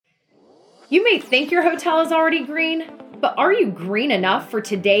You may think your hotel is already green, but are you green enough for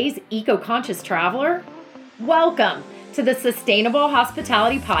today's eco-conscious traveler? Welcome to the Sustainable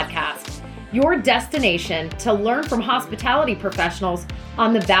Hospitality Podcast, your destination to learn from hospitality professionals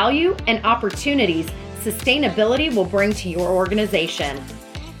on the value and opportunities sustainability will bring to your organization.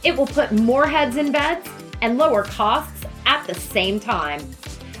 It will put more heads in beds and lower costs at the same time.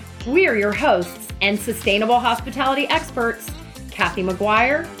 We are your hosts and sustainable hospitality experts, Kathy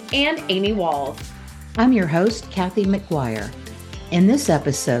McGuire and Amy Walls. I'm your host, Kathy McGuire. In this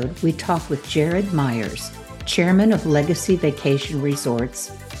episode, we talk with Jared Meyers, chairman of Legacy Vacation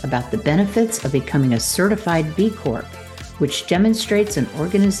Resorts, about the benefits of becoming a certified B Corp, which demonstrates an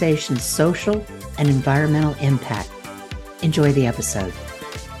organization's social and environmental impact. Enjoy the episode.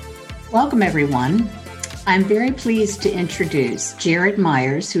 Welcome, everyone. I'm very pleased to introduce Jared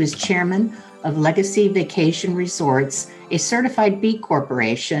Meyers, who is chairman of Legacy Vacation Resorts, a certified B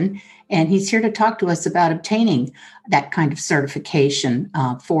Corporation, and he's here to talk to us about obtaining that kind of certification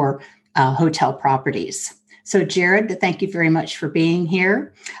for hotel properties. So, Jared, thank you very much for being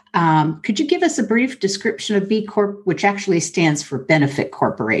here. Could you give us a brief description of B Corp, which actually stands for Benefit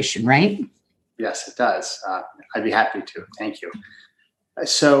Corporation, right? Yes, it does. I'd be happy to. Thank you.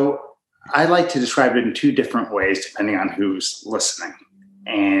 So I like to describe it in two different ways, depending on who's listening.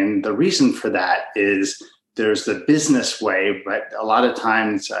 And the reason for that is there's the business way, but a lot of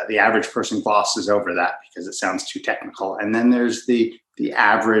times the average person glosses over that because it sounds too technical. And then there's the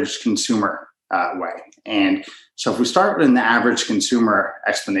average consumer way. And so if we start with the average consumer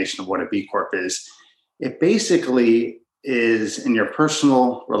explanation of what a B Corp is, it basically is in your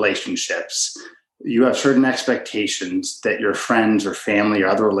personal relationships, you have certain expectations that your friends or family or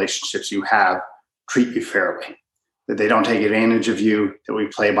other relationships you have treat you fairly, that they don't take advantage of you, that we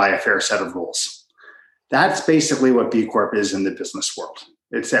play by a fair set of rules. That's basically what B Corp is in the business world.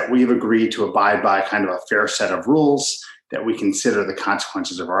 It's that we've agreed to abide by kind of a fair set of rules, that we consider the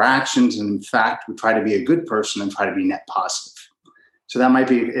consequences of our actions. And in fact, we try to be a good person and try to be net positive. So that might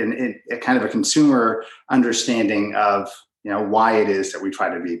be a kind of a consumer understanding of why it is that we try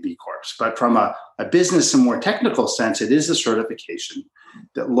to be B Corps. But from a business and more technical sense, it is a certification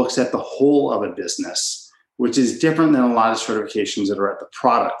that looks at the whole of a business, which is different than a lot of certifications that are at the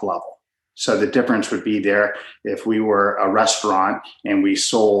product level. So the difference would be there if we were a restaurant and we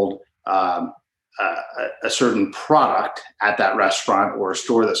sold a certain product at that restaurant, or a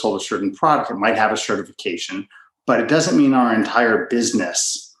store that sold a certain product, it might have a certification, but it doesn't mean our entire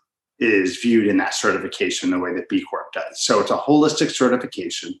business is viewed in that certification the way that B Corp does. So it's a holistic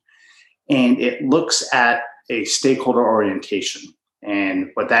certification, and it looks at a stakeholder orientation.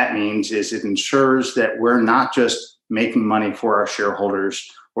 And what that means is it ensures that we're not just making money for our shareholders,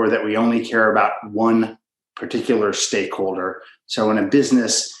 or that we only care about one particular stakeholder. So in a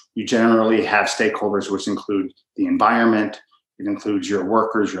business, you generally have stakeholders, which include the environment, it includes your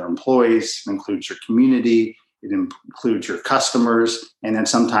workers, your employees, it includes your community, it includes your customers, and then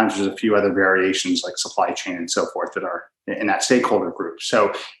sometimes there's a few other variations like supply chain and so forth that are in that stakeholder group.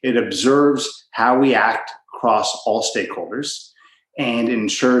 So it observes how we act across all stakeholders and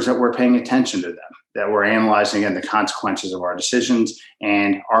ensures that we're paying attention to them, that we're analyzing the consequences of our decisions,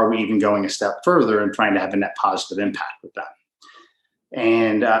 and are we even going a step further and trying to have a net positive impact with that.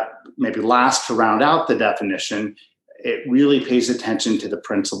 And maybe last, to round out the definition, it really pays attention to the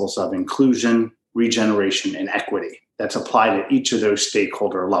principles of inclusion, regeneration, and equity that's applied at each of those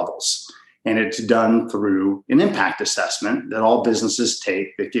stakeholder levels. And it's done through an impact assessment that all businesses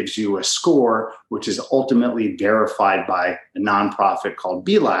take that gives you a score, which is ultimately verified by a nonprofit called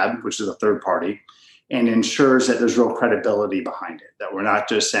B Lab, which is a third party, and ensures that there's real credibility behind it, that we're not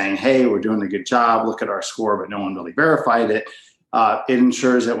just saying, hey, we're doing a good job, look at our score, but no one really verified it. It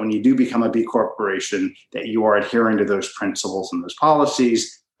ensures that when you do become a B Corporation, that you are adhering to those principles and those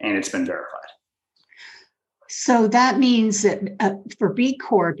policies, and it's been verified. So that means that for B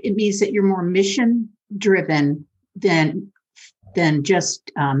Corp, it means that you're more mission-driven than just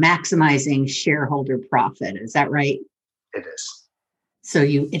maximizing shareholder profit. Is that right? It is. So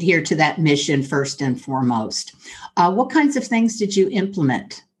you adhere to that mission first and foremost. What kinds of things did you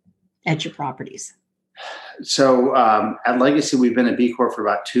implement at your properties? So at Legacy, we've been a B Corp for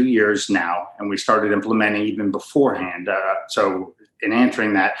about 2 years now, and we started implementing even beforehand. So in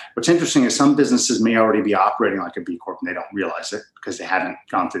answering that, what's interesting is some businesses may already be operating like a B Corp and they don't realize it because they haven't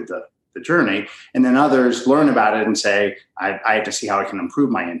gone through the journey. And then others learn about it and say, I have to see how I can improve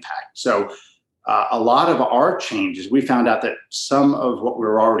my impact. So a lot of our changes, we found out that some of what we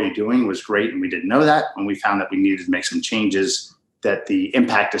were already doing was great and we didn't know that. And we found that we needed to make some changes that the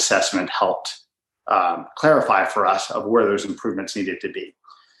impact assessment helped clarify for us of where those improvements needed to be.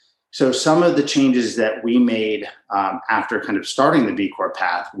 So some of the changes that we made after kind of starting the B Corp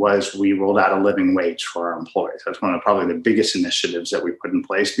path was we rolled out a living wage for our employees. That's one of probably the biggest initiatives that we put in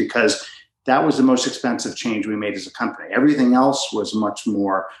place, because that was the most expensive change we made as a company. Everything else was much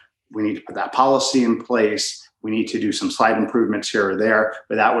more, we need to put that policy in place. We need to do some slight improvements here or there,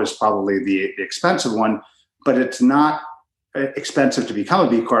 but that was probably the expensive one. But it's not expensive to become a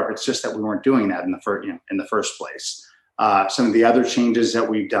B Corp. It's just that we weren't doing that in the first place. Some of the other changes that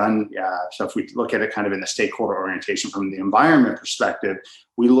we've done, so if we look at it kind of in the stakeholder orientation from the environment perspective,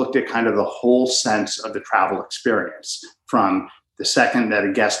 we looked at kind of the whole sense of the travel experience, from the second that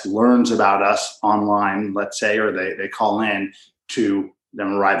a guest learns about us online, let's say, or they call in, to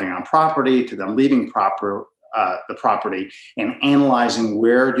them arriving on property, to them leaving the property, and analyzing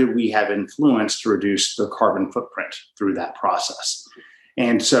where did we have influence to reduce the carbon footprint through that process.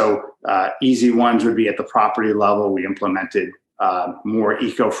 And so easy ones would be at the property level. We implemented more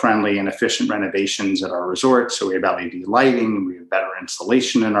eco-friendly and efficient renovations at our resorts. So we have LED lighting, we have better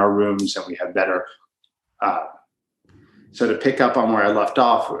insulation in our rooms, and we have better. So to pick up on where I left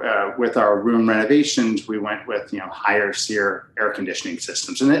off with our room renovations, we went with higher SEER air conditioning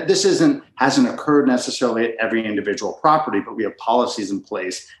systems. And this hasn't occurred necessarily at every individual property, but we have policies in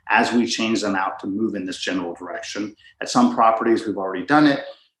place as we change them out to move in this general direction. At some properties, we've already done it.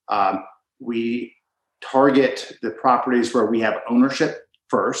 We target the properties where we have ownership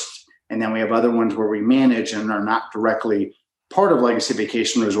first, and then we have other ones where we manage and are not directly part of Legacy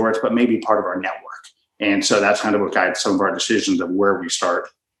Vacation Resorts, but maybe part of our network. And so that's kind of what guides some of our decisions of where we start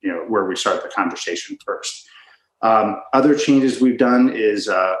the conversation first. Other changes we've done is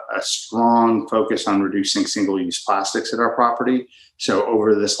a strong focus on reducing single-use plastics at our property. So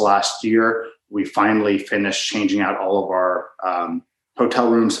over this last year, we finally finished changing out all of our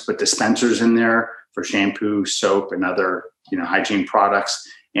hotel rooms to put dispensers in there for shampoo, soap, and other hygiene products.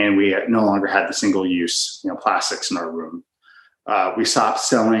 And we no longer had the single-use plastics in our room. We stopped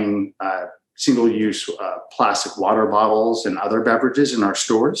selling single-use plastic water bottles and other beverages in our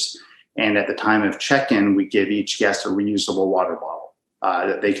stores. And at the time of check-in, we give each guest a reusable water bottle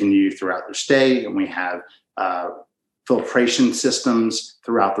that they can use throughout their stay. And we have filtration systems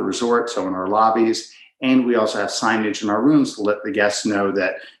throughout the resort, so in our lobbies. And we also have signage in our rooms to let the guests know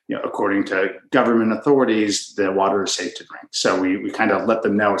that, according to government authorities, the water is safe to drink. So we kind of let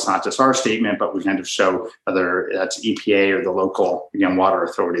them know it's not just our statement, but we kind of show whether that's EPA or the local water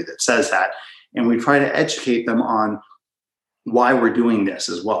authority that says that. And we try to educate them on why we're doing this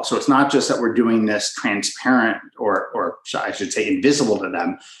as well. So it's not just that we're doing this transparent or I should say invisible to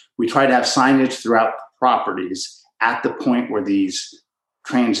them. We try to have signage throughout properties at the point where these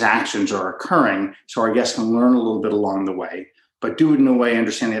transactions are occurring, so our guests can learn a little bit along the way, but do it in a way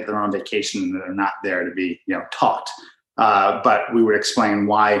understanding that they're on vacation and they're not there to be taught. But we would explain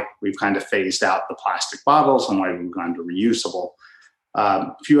why we've kind of phased out the plastic bottles and why we've gone to reusable.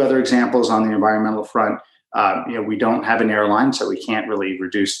 A few other examples on the environmental front. We don't have an airline, so we can't really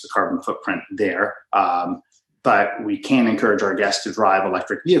reduce the carbon footprint there. But we can encourage our guests to drive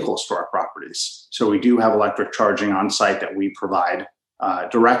electric vehicles to our properties. So we do have electric charging on site that we provide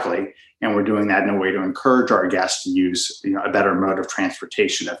directly, and we're doing that in a way to encourage our guests to use a better mode of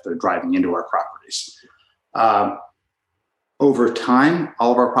transportation if they're driving into our properties. Over time,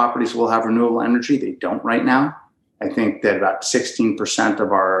 all of our properties will have renewable energy. They don't right now. I think that about 16%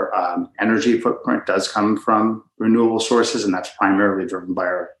 of our energy footprint does come from renewable sources, and that's primarily driven by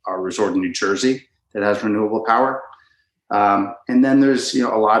our resort in New Jersey that has renewable power. And then there's a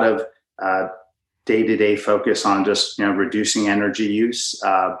lot of day-to-day focus on just reducing energy use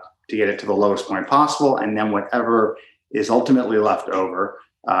to get it to the lowest point possible, and then whatever is ultimately left over,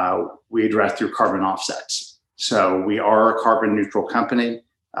 we address through carbon offsets. So we are a carbon neutral company.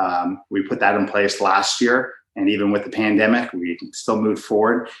 We put that in place last year. And even with the pandemic, we still moved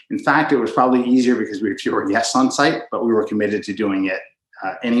forward. In fact, it was probably easier because we had fewer guests on site, but we were committed to doing it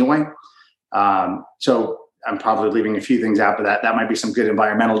anyway. So I'm probably leaving a few things out, but that might be some good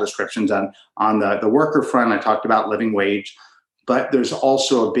environmental descriptions. On the worker front, I talked about living wage, but there's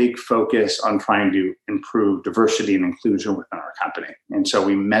also a big focus on trying to improve diversity and inclusion within our company. And so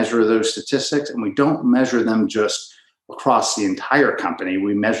we measure those statistics, and we don't measure them just across the entire company.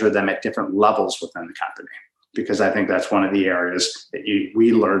 We measure them at different levels within the company, because I think that's one of the areas that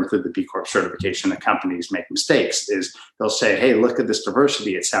we learned through the B Corp certification that companies make mistakes is they'll say, hey, look at this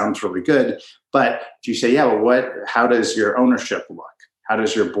diversity. It sounds really good. But if you say, yeah, well, how does your ownership look? How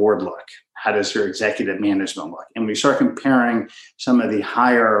does your board look? How does your executive management look? And we start comparing some of the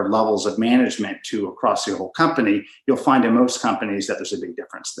higher levels of management to across the whole company, you'll find in most companies that there's a big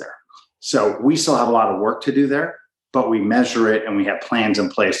difference there. So we still have a lot of work to do there. but we measure it and we have plans in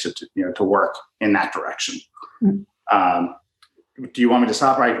place to work in that direction. Do you want me to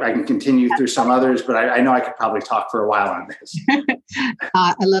stop? I can continue through some others, but I know I could probably talk for a while on this.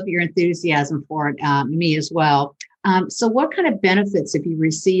 I love your enthusiasm for it, me as well. So what kind of benefits have you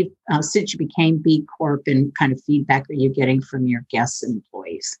received since you became B Corp, and kind of feedback are you getting from your guests and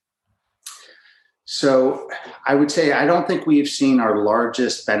employees? So I would say I don't think we've seen our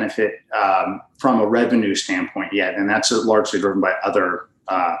largest benefit from a revenue standpoint yet, and that's largely driven by other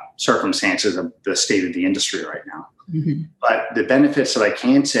circumstances of the state of the industry right now. Mm-hmm. But the benefits that I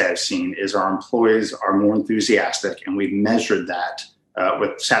can say I've seen is our employees are more enthusiastic, and we've measured that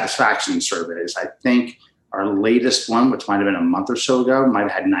with satisfaction surveys. I think our latest one, which might have been a month or so ago, might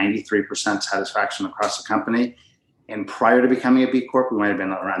have had 93% satisfaction across the company. And prior to becoming a B Corp, we might have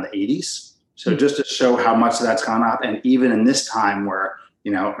been around the 80s. So just to show how much that's gone up, and even in this time where,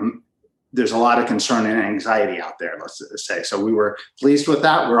 there's a lot of concern and anxiety out there, let's say. So we were pleased with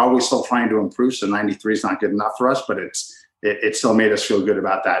that. We're always still trying to improve. So 93 is not good enough for us, but it still made us feel good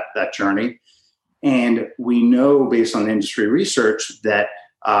about that journey. And we know based on industry research that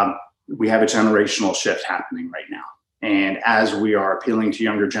we have a generational shift happening right now. And as we are appealing to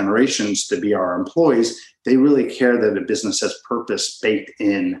younger generations to be our employees, they really care that a business has purpose baked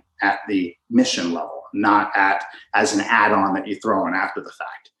in at the mission level, not as an add-on that you throw in after the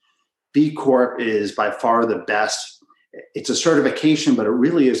fact. B Corp is by far the best. It's a certification, but it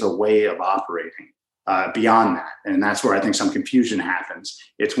really is a way of operating beyond that. And that's where I think some confusion happens.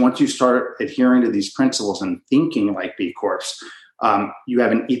 It's once you start adhering to these principles and thinking like B Corps, you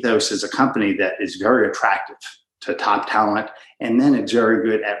have an ethos as a company that is very attractive to top talent. And then it's very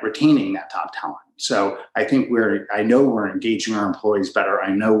good at retaining that top talent. So I think I know we're engaging our employees better.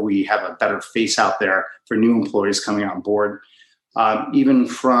 I know we have a better face out there for new employees coming on board, even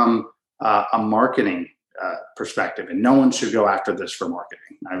from a marketing perspective. And no one should go after this for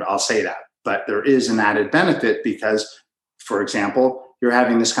marketing. I'll say that. But there is an added benefit because, for example, you're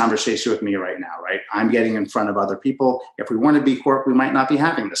having this conversation with me right now, right? I'm getting in front of other people. If we weren't a B Corp, we might not be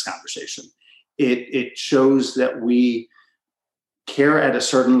having this conversation. It shows that we care at a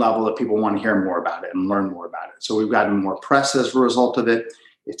certain level that people want to hear more about it and learn more about it. So we've gotten more press as a result of it.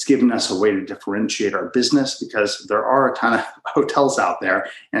 It's given us a way to differentiate our business because there are a ton of hotels out there.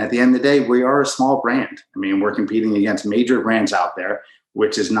 And at the end of the day, we are a small brand. I mean, we're competing against major brands out there,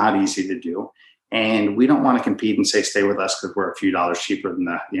 which is not easy to do. And we don't want to compete and say, stay with us because we're a few dollars cheaper than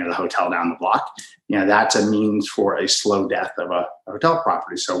the hotel down the block. That's a means for a slow death of a hotel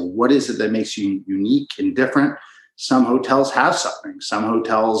property. So what is it that makes you unique and different? Some hotels have something. Some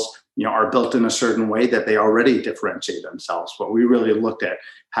hotels are built in a certain way that they already differentiate themselves. But we really looked at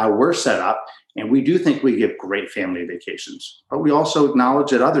how we're set up, and we do think we give great family vacations, but we also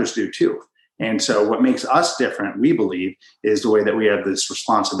acknowledge that others do too. And so what makes us different, we believe, is the way that we have this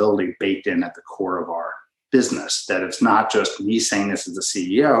responsibility baked in at the core of our business, that it's not just me saying this as the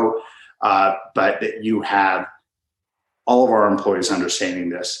CEO, but that you have all of our employees understanding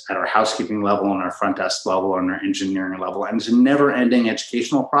this at our housekeeping level and our front desk level and our engineering level. And it's a never-ending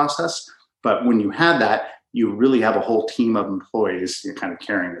educational process. But when you have that, you really have a whole team of employees kind of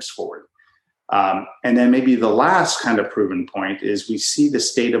carrying this forward. And then maybe the last kind of proven point is we see the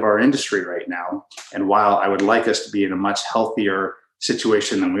state of our industry right now. And while I would like us to be in a much healthier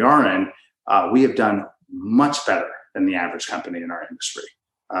situation than we are in, we have done much better than the average company in our industry.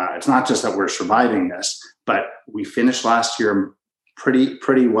 It's not just that we're surviving this, but we finished last year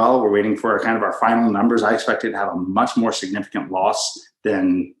pretty well. We're waiting for our final numbers. I expected to have a much more significant loss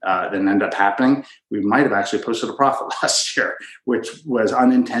than ended up happening. We might have actually posted a profit last year, which was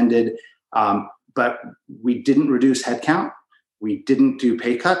unintended. But we didn't reduce headcount. We didn't do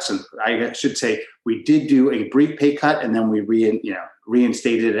pay cuts. And I should say we did do a brief pay cut, and then we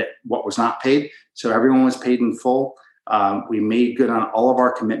reinstated it, what was not paid. So everyone was paid in full. We made good on all of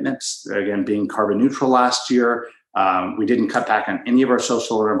our commitments, again, being carbon neutral last year. We didn't cut back on any of our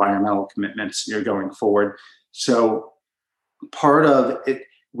social or environmental commitments going forward. So part of it,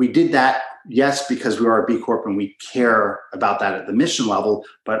 we did that, yes, because we are a B Corp and we care about that at the mission level,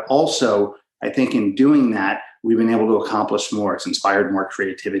 but also I think in doing that, we've been able to accomplish more. It's inspired more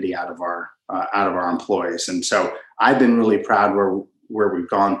creativity out of our employees. And so I've been really proud where we've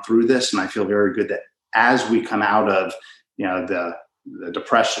gone through this. And I feel very good that as we come out of the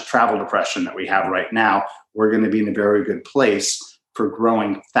travel depression that we have right now, we're going to be in a very good place for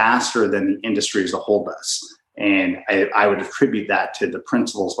growing faster than the industry as a whole does. And I would attribute that to the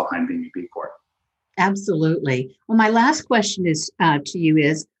principles behind being a B Corp. Absolutely. Well, my last question to you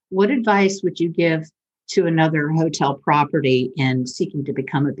is, what advice would you give to another hotel property in seeking to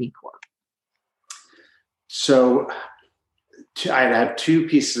become a B Corp? So I'd have two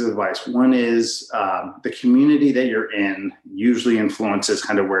pieces of advice. One is the community that you're in usually influences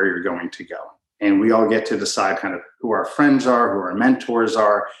kind of where you're going to go. And we all get to decide kind of who our friends are, who our mentors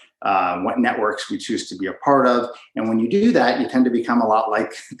are, what networks we choose to be a part of. And when you do that, you tend to become a lot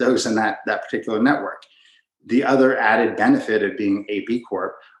like those in that particular network. The other added benefit of being a B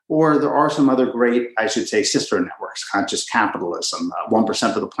Corp, or there are some other great, I should say, sister networks, Conscious Capitalism,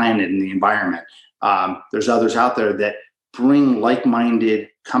 1% of the Planet and the Environment. There's others out there that bring like-minded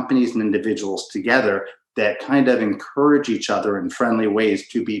companies and individuals together that kind of encourage each other in friendly ways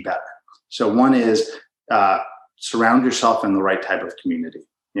to be better. So one is surround yourself in the right type of community.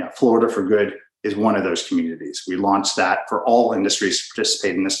 Florida for Good is one of those communities. We launched that for all industries to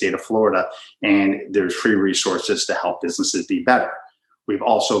participate in the state of Florida, and there's free resources to help businesses be better. We've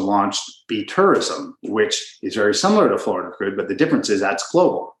also launched B Tourism, which is very similar to Florida for Good, but the difference is that's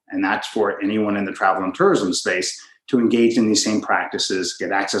global, and that's for anyone in the travel and tourism space to engage in these same practices,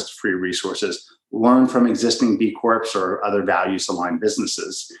 get access to free resources, learn from existing B Corps or other values-aligned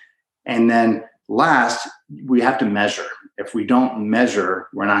businesses. And then last, we have to measure. If we don't measure,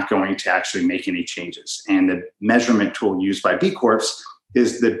 we're not going to actually make any changes. And the measurement tool used by B Corps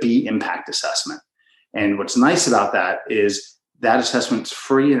is the B Impact Assessment. And what's nice about that is that assessment's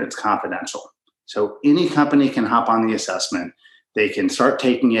free and it's confidential. So any company can hop on the assessment. They can start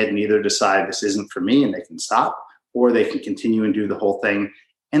taking it and either decide this isn't for me and they can stop, or they can continue and do the whole thing.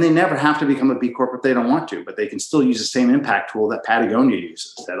 And they never have to become a B Corp if they don't want to, but they can still use the same impact tool that Patagonia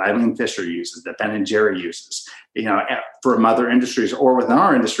uses, that Eileen Fisher uses, that Ben & Jerry uses, from other industries, or within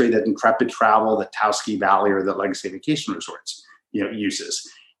our industry that Intrepid Travel, that Towski Valley, or the Legacy Vacation Resorts, uses.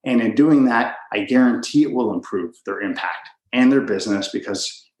 And in doing that, I guarantee it will improve their impact and their business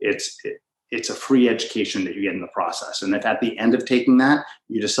because it's a free education that you get in the process. And if at the end of taking that,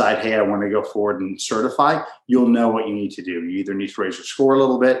 you decide, hey, I want to go forward and certify, you'll know what you need to do. You either need to raise your score a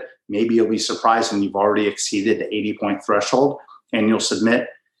little bit. Maybe you'll be surprised and you've already exceeded the 80-point threshold and you'll submit.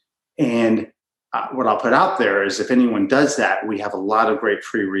 And what I'll put out there is if anyone does that, we have a lot of great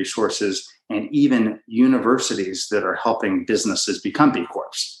free resources and even universities that are helping businesses become B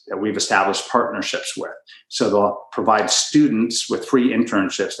Corps that we've established partnerships with. So they'll provide students with free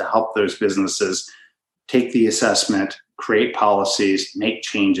internships to help those businesses take the assessment, create policies, make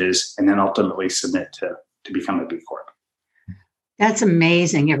changes, and then ultimately submit to become a B Corp. That's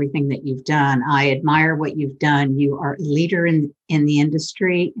amazing, everything that you've done. I admire what you've done. You are a leader in the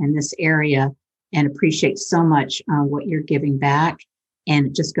industry in this area and appreciate so much what you're giving back. And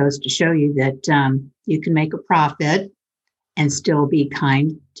it just goes to show you that you can make a profit and still be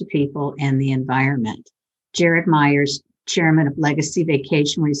kind to people and the environment. Jared Meyers, Chairman of Legacy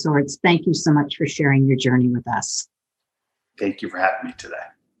Vacation Resorts, thank you so much for sharing your journey with us. Thank you for having me today.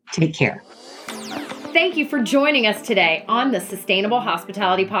 Take care. Thank you for joining us today on the Sustainable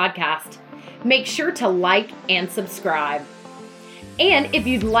Hospitality Podcast. Make sure to like and subscribe. And if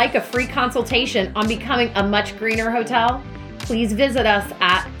you'd like a free consultation on becoming a much greener hotel, please visit us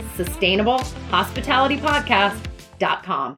at sustainablehospitalitypodcast.com.